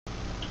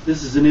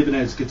This is an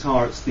Ibanez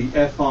guitar. It's the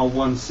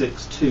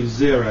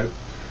FR1620.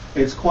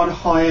 It's quite a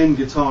high-end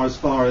guitar as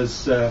far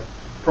as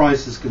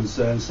price is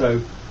concerned, so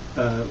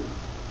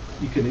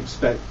you can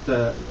expect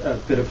a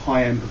bit of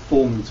high-end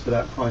performance for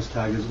that price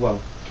tag as well,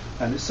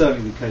 and it's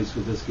certainly the case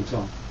with this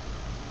guitar.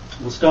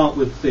 We'll start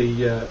with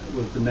the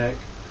neck.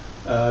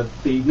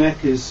 The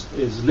neck is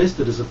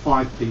listed as a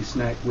 5-piece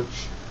neck,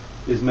 which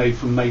is made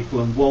from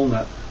maple and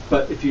walnut.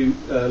 But if you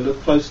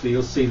look closely,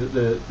 you'll see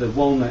that the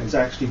walnut is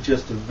actually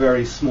just a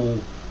very small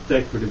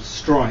decorative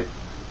stripe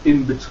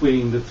in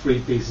between the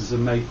 3 pieces of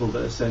maple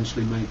that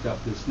essentially make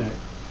up this neck.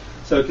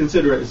 So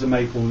consider it as an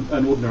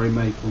ordinary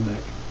maple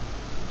neck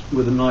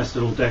with a nice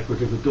little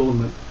decorative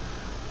adornment.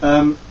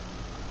 Having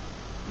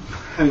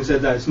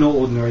said that, it's not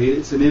ordinary.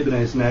 It's an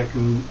Ibanez neck,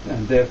 and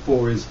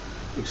therefore is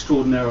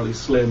extraordinarily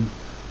slim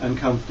and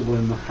comfortable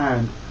in the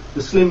hand.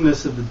 The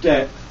slimness of the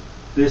depth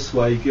this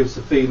way gives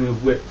a feeling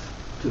of width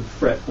to the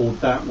fretboard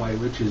that way,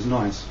 which is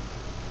nice.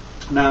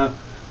 Now,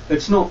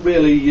 it's not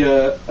really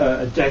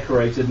a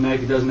decorated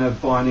neck. It doesn't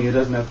have binding. It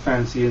doesn't have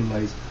fancy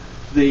inlays.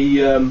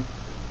 The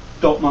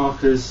dot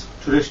markers,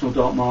 traditional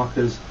dot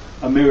markers,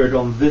 are mirrored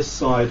on this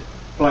side,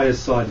 player's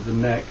side of the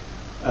neck,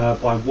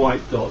 by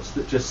white dots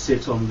that just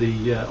sit on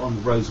the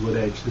rosewood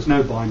edge. There's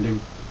no binding.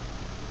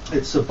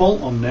 It's a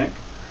bolt-on neck,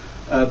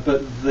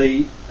 but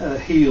the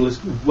heel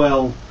is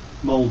well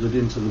moulded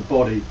into the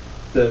body.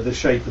 The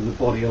shape of the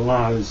body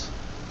allows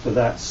for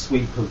that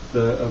sweep of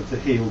the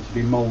heel to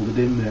be moulded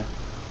in there.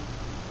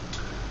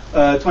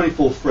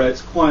 24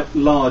 frets, quite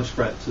large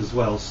frets as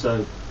well,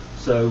 so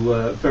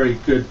very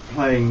good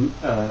playing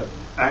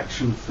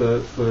action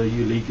for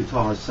you lead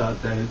guitarists out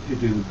there who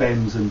do the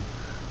bends and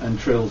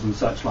trills and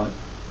such like.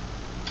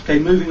 Okay,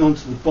 moving on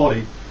to the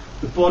body.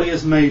 The body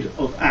is made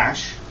of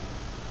ash,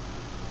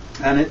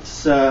 and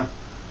it's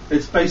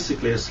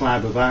basically a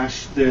slab of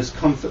ash. There's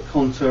comfort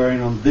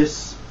contouring on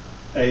this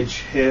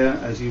edge here,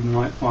 as you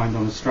might find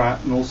on a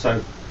Strat, and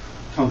also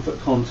comfort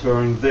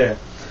contouring there.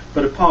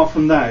 But apart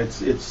from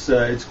that,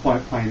 it's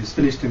quite plain. It's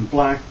finished in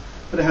black,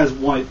 but it has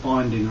white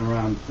binding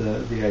around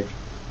the edge.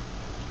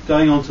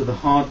 Going on to the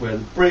hardware,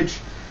 the bridge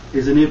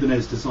is an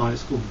Ibanez design.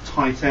 It's called the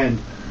tight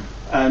end,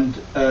 and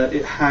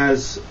it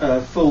has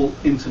full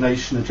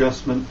intonation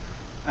adjustment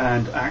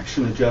and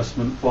action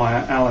adjustment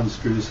via Allen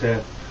screws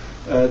here.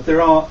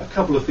 There are a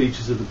couple of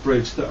features of the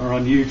bridge that are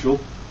unusual.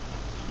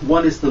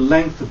 One is the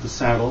length of the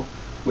saddle,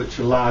 which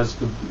allows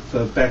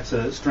for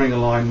better string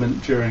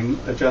alignment during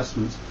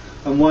adjustments,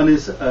 and one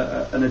is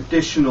an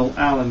additional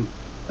Allen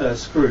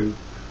screw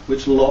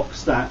which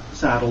locks that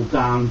saddle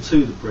down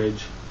to the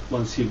bridge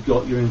once you've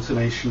got your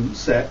intonation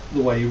set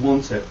the way you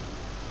want it.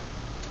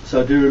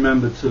 So do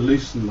remember to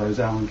loosen those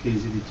Allen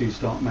keys if you do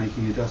start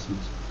making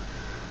adjustments.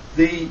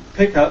 The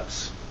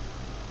pickups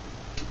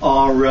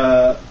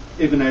are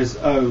Ibanez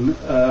own.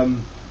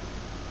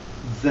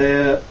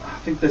 I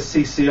think they're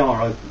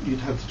CCR. You'd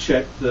have to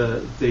check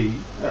the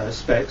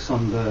specs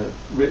on the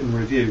written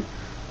review,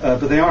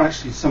 but they are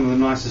actually some of the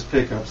nicest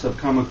pickups I've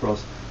come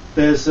across.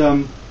 There's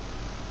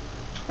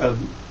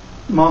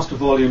master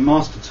volume,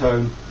 master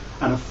tone,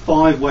 and a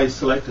 5-way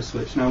selector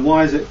switch. Now,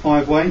 why is it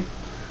 5-way?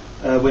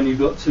 When you've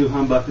got 2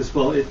 humbuckers,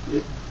 well, it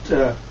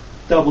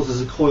doubles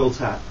as a coil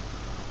tap.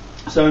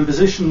 So in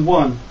position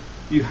 1,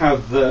 you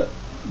have the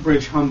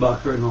bridge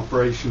humbucker in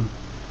operation.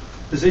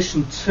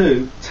 Position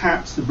 2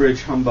 taps the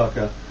bridge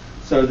humbucker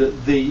so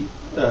that the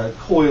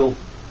coil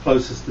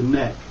closest to the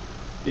neck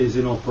is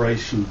in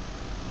operation.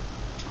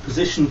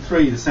 Position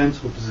 3, the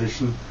central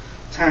position,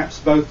 taps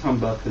both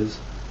humbuckers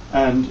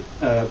and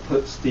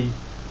puts the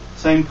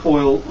same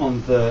coil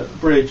on the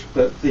bridge,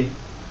 but the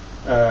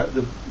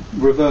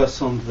reverse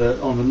on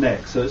the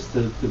neck. So it's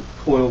the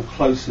coil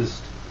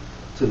closest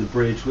to the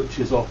bridge which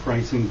is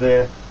operating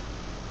there.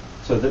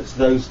 So that's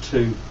those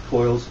 2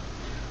 coils.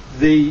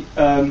 The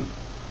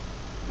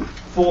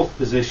 4th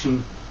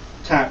position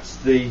taps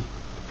the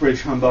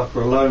bridge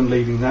humbucker alone,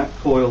 leaving that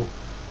coil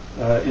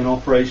in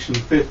operation.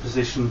 5th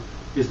position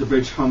is the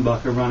bridge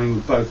humbucker running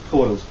with both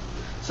coils.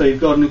 So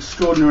you've got an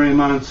extraordinary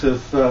amount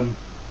of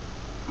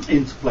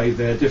interplay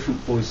there, different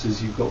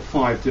voices. You've got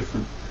 5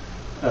 different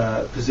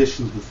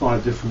positions with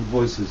 5 different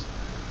voices.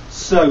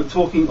 So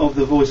talking of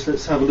the voice,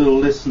 let's have a little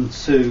listen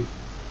to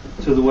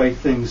the way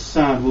things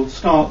sound. We'll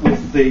start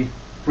with the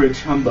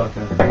bridge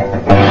humbucker.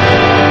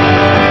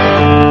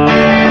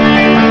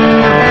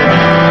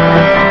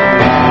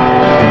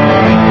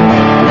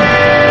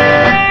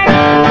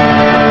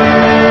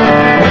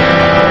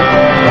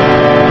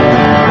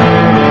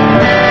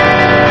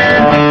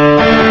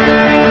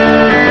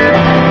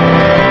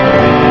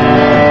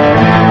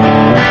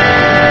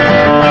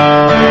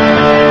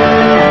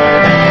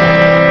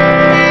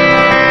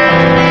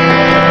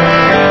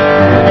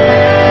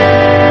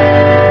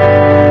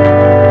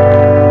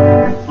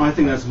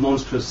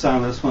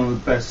 Sound. That's one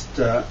of the best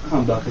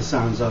humbucker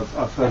sounds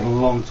I've heard in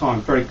a long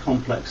time. Very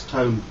complex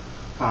tone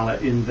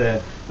palette in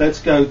there.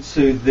 Let's go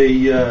to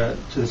the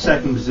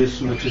second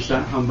position, which is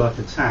that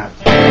humbucker tap.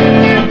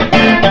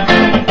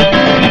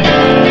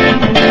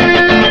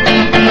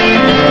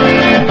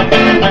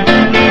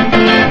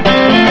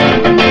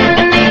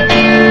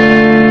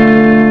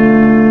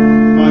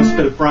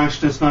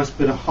 this nice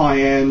bit of high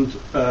end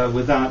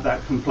without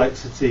that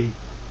complexity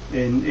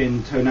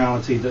in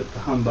tonality that the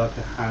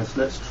humbucker has.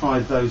 Let's try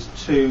those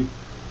two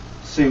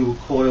single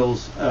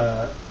coils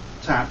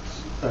tapped,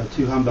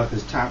 two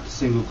humbuckers tapped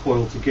single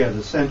coil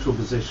together, central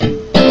position.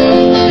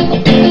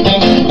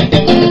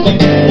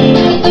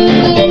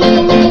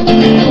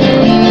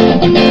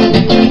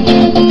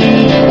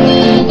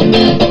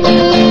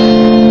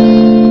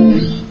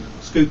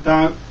 Scooped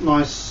out,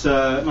 nice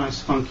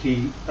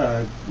funky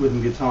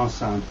rhythm guitar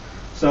sound.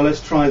 So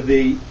let's try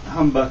the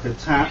humbucker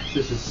tap.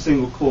 This is a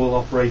single coil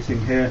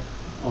operating here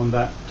on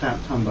that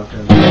tapped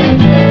humbucker.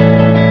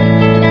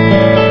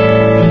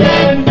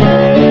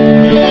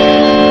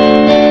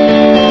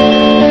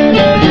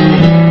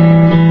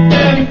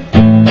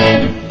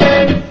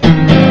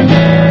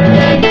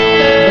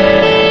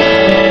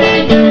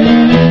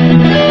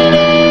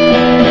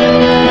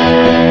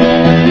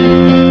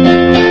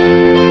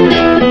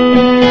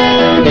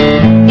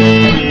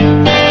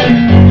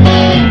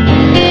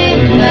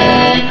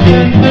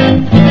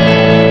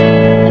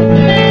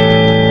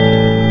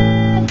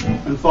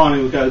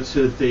 Finally, we'll go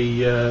to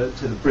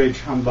the bridge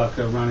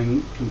humbucker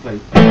running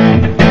complete.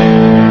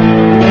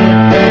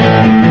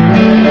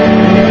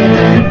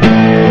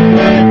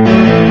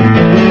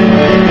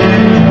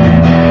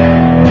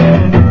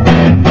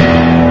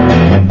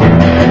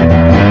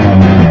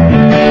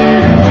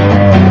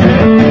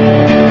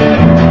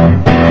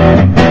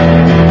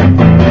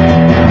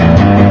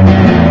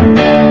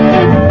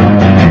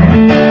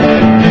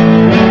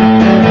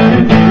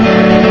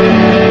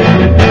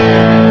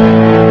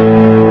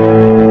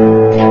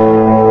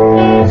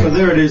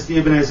 The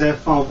Ibanez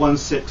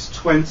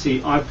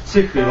FR1620. I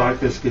particularly like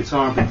this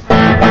guitar.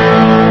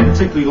 I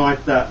particularly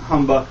like that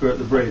humbucker at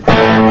the bridge.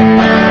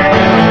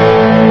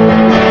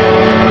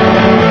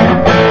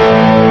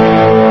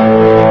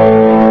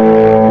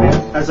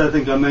 As I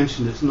think I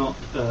mentioned, it's not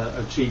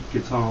a cheap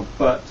guitar,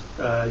 but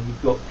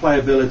you've got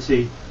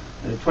playability,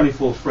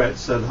 24 frets,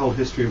 so the whole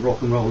history of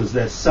rock and roll is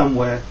there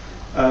somewhere.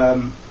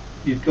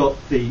 You've got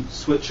the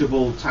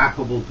switchable,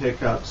 tappable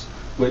pickups,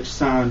 which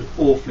sound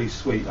awfully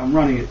sweet. I'm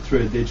running it through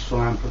a digital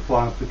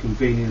amplifier for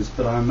convenience,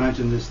 but I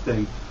imagine this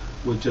thing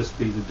would just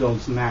be the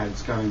dog's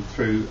nads going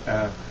through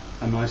a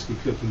nicely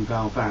cooking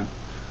valve amp.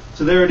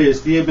 So there it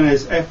is, the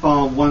Ibanez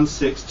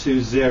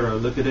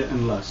FR1620. Look at it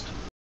and lust.